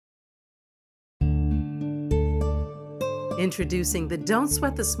Introducing the Don't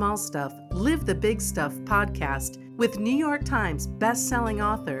Sweat the Small Stuff, Live the Big Stuff podcast with New York Times best-selling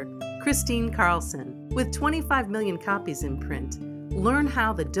author Kristine Carlson. With 25 million copies in print, learn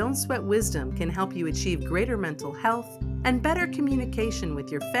how the Don't Sweat wisdom can help you achieve greater mental health and better communication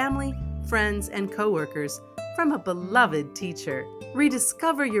with your family, friends, and coworkers from a beloved teacher.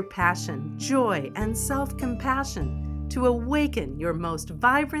 Rediscover your passion, joy, and self-compassion to awaken your most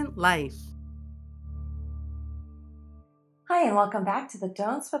vibrant life. Hi, and welcome back to the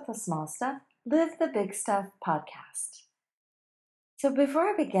Don't Sweat the Small Stuff, Live the Big Stuff podcast. So before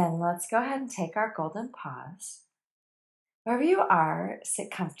I begin, let's go ahead and take our golden pause. Wherever you are,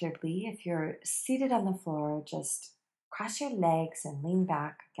 sit comfortably. If you're seated on the floor, just cross your legs and lean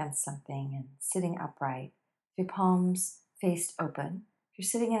back against something and sitting upright. Your palms faced open. If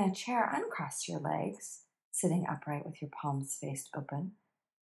you're sitting in a chair, uncross your legs, sitting upright with your palms faced open.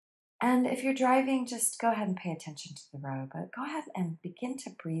 And if you're driving, just go ahead and pay attention to the road, but go ahead and begin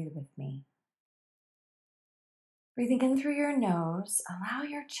to breathe with me. Breathing in through your nose, allow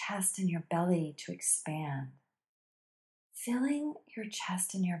your chest and your belly to expand. Filling your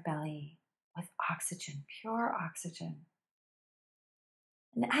chest and your belly with oxygen, pure oxygen.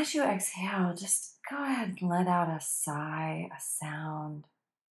 And as you exhale, just go ahead and let out a sigh, a sound.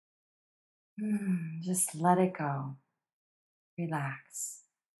 Just let it go. Relax.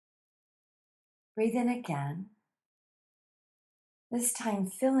 Breathe in again. This time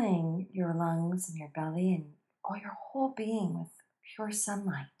filling your lungs and your belly and all your whole being with pure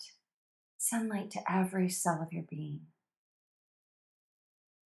sunlight. Sunlight to every cell of your being.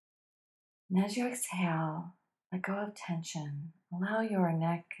 And as you exhale, let go of tension. Allow your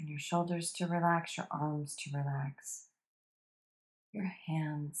neck and your shoulders to relax, your arms to relax, your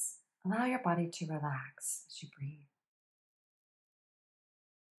hands. Allow your body to relax as you breathe.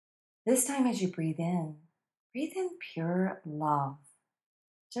 This time as you breathe in pure love.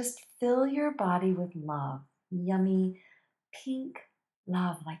 Just fill your body with love, yummy pink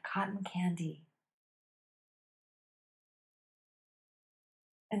love like cotton candy.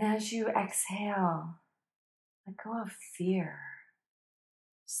 And as you exhale, let go of fear.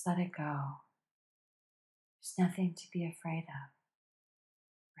 Just let it go. There's nothing to be afraid of.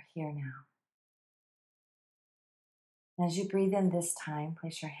 We're here now. And as you breathe in this time,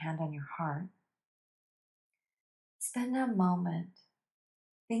 place your hand on your heart. Spend a moment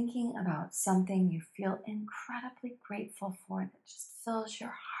thinking about something you feel incredibly grateful for that just fills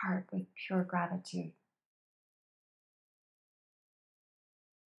your heart with pure gratitude.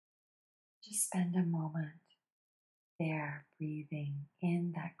 Just spend a moment there, breathing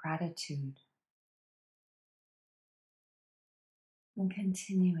in that gratitude and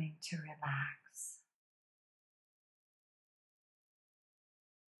continuing to relax.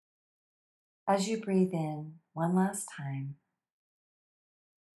 As you breathe in one last time,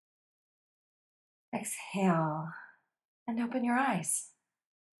 exhale and open your eyes.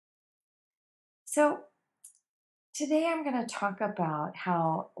 So today I'm going to talk about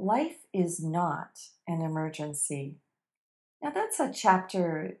how life is not an emergency. Now that's a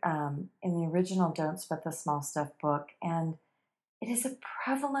chapter in the original Don't Sweat the Small Stuff book, and it is a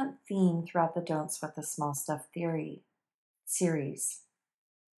prevalent theme throughout the Don't Sweat the Small Stuff theory series.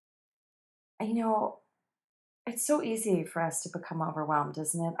 You know, it's so easy for us to become overwhelmed,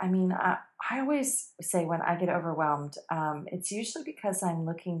 isn't it? I mean, I always say when I get overwhelmed, it's usually because I'm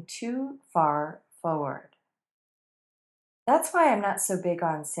looking too far forward. That's why I'm not so big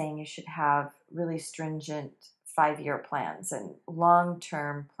on saying you should have really stringent 5-year plans and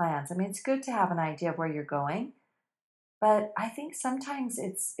long-term plans. I mean, it's good to have an idea of where you're going, but I think sometimes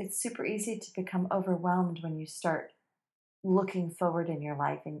it's super easy to become overwhelmed when you start looking forward in your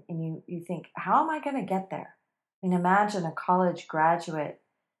life and you think, how am I going to get there? I mean, imagine a college graduate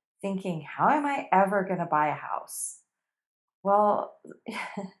thinking, how am I ever going to buy a house? Well,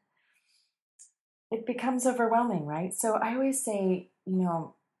 it becomes overwhelming, right? So I always say,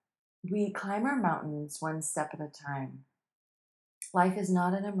 we climb our mountains one step at a time. Life is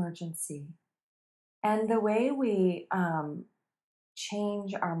not an emergency. And the way we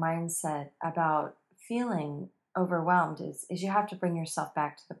change our mindset about feeling overwhelmed is you have to bring yourself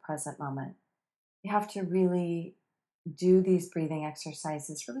back to the present moment. You have to really do these breathing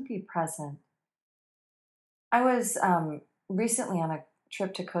exercises, really be present. I was recently on a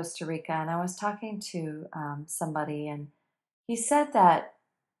trip to Costa Rica, and I was talking to somebody, and he said that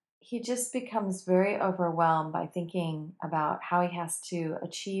he just becomes very overwhelmed by thinking about how he has to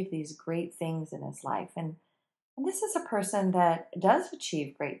achieve these great things in his life. And this is a person that does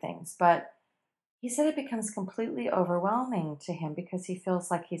achieve great things, but he said it becomes completely overwhelming to him because he feels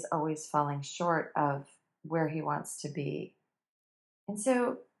like he's always falling short of where he wants to be. And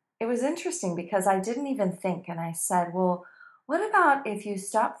so it was interesting because I didn't even think, and I said, well, what about if you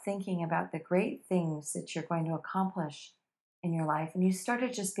stop thinking about the great things that you're going to accomplish in your life and you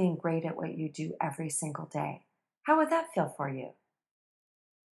started just being great at what you do every single day? How would that feel for you?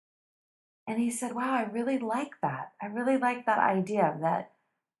 And he said, wow, I really like that. I really like that idea that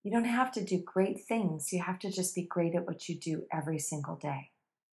you don't have to do great things. You have to just be great at what you do every single day.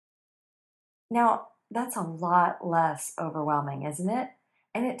 Now, that's a lot less overwhelming, isn't it?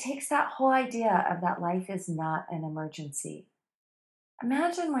 And it takes that whole idea of that life is not an emergency.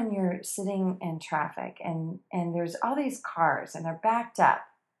 Imagine when you're sitting in traffic and there's all these cars and they're backed up.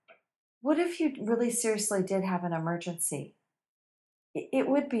 What if you really seriously did have an emergency? It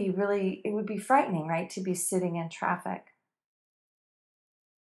would be frightening, right, to be sitting in traffic.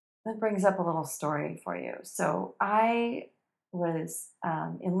 That brings up a little story for you. So I was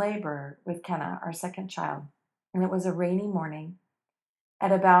in labor with Kenna, our second child, and it was a rainy morning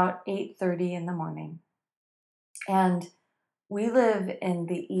at about 8:30 in the morning. And we live in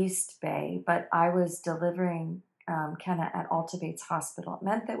the East Bay, but I was delivering Kenna at Alta Bates Hospital. It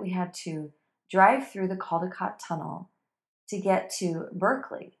meant that we had to drive through the Caldecott Tunnel to get to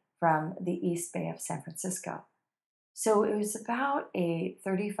Berkeley from the East Bay of San Francisco. So it was about a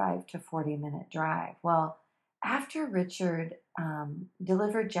 35 to 40-minute drive. Well, after Richard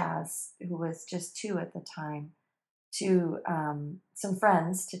delivered Jazz, who was just 2 at the time, to some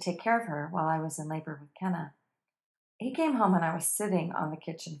friends to take care of her while I was in labor with Kenna, he came home and I was sitting on the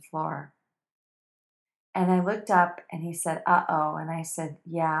kitchen floor. And I looked up and he said, "Uh-oh." And I said,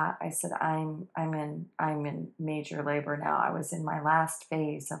 "Yeah." I said, I'm in major labor now. I was in my last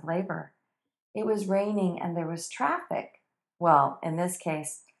phase of labor. It was raining and there was traffic. Well, in this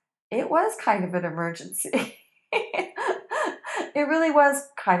case, it was kind of an emergency. It really was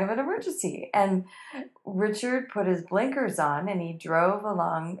kind of an emergency. And Richard put his blinkers on and he drove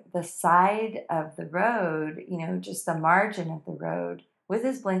along the side of the road, just the margin of the road with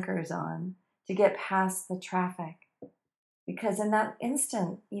his blinkers on to get past the traffic. Because in that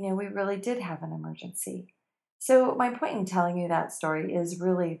instant, we really did have an emergency. So my point in telling you that story is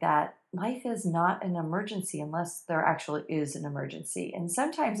really that life is not an emergency unless there actually is an emergency. And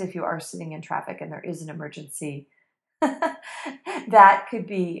sometimes if you are sitting in traffic and there is an emergency, that could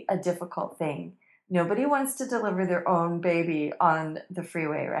be a difficult thing. Nobody wants to deliver their own baby on the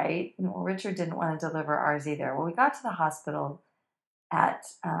freeway, right? Well, Richard didn't want to deliver ours either. Well, we got to the hospital at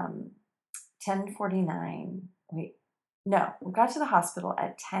 10:49. We got to the hospital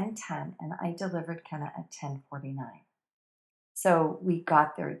at 10:10 and I delivered Kenna at 10:49. So we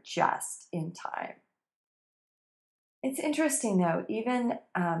got there just in time. It's interesting though, even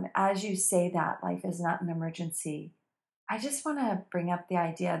as you say that life is not an emergency, I just want to bring up the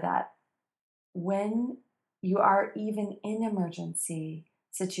idea that when you are even in emergency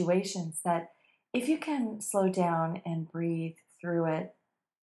situations, that if you can slow down and breathe through it,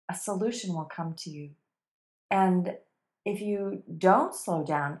 a solution will come to you. And if you don't slow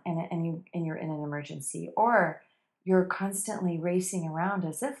down and you're in an emergency, or you're constantly racing around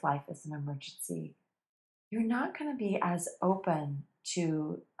as if life is an emergency, you're not going to be as open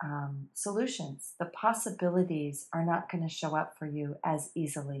to solutions. The possibilities are not going to show up for you as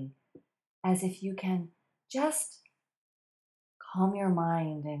easily as if you can just calm your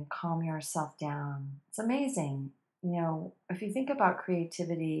mind and calm yourself down. It's amazing. If you think about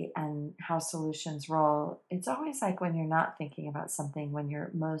creativity and how solutions roll, it's always like when you're not thinking about something, when your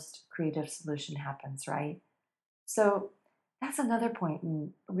most creative solution happens, right? So that's another point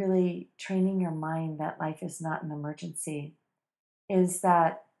in really training your mind that life is not an emergency, is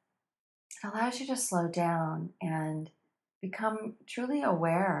that it allows you to slow down and become truly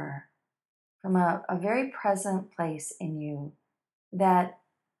aware from a very present place in you that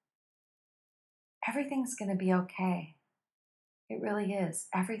everything's going to be okay. It really is.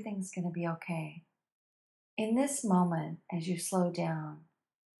 Everything's going to be okay. In this moment, as you slow down,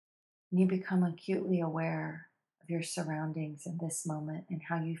 and you become acutely aware of your surroundings in this moment and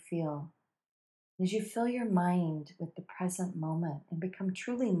how you feel, as you fill your mind with the present moment and become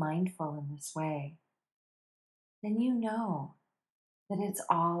truly mindful in this way, then you know that it's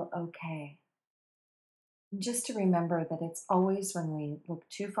all okay. And just to remember that it's always when we look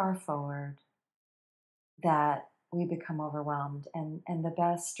too far forward that we become overwhelmed. And the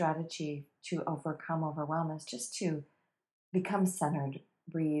best strategy to overcome overwhelm is just to become centered,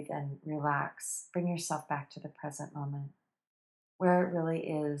 breathe, and relax. Bring yourself back to the present moment where it really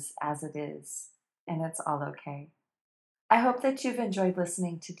is as it is, and it's all okay. I hope that you've enjoyed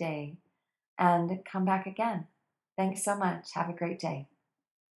listening today and come back again. Thanks so much. Have a great day.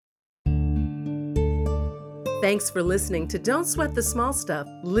 Thanks for listening to Don't Sweat the Small Stuff,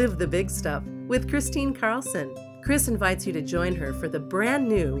 Live the Big Stuff with Christine Carlson. Chris invites you to join her for the brand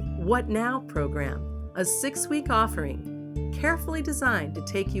new What Now program, a 6-week offering carefully designed to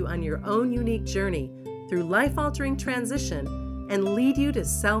take you on your own unique journey through life-altering transition and lead you to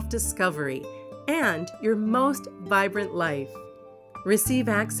self-discovery and your most vibrant life. Receive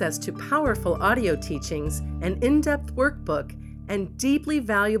access to powerful audio teachings, an in-depth workbook, and deeply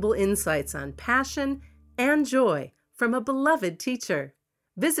valuable insights on passion and joy from a beloved teacher.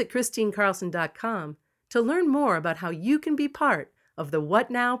 Visit ChristineCarlson.com to learn more about how you can be part of the What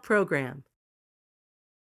Now program.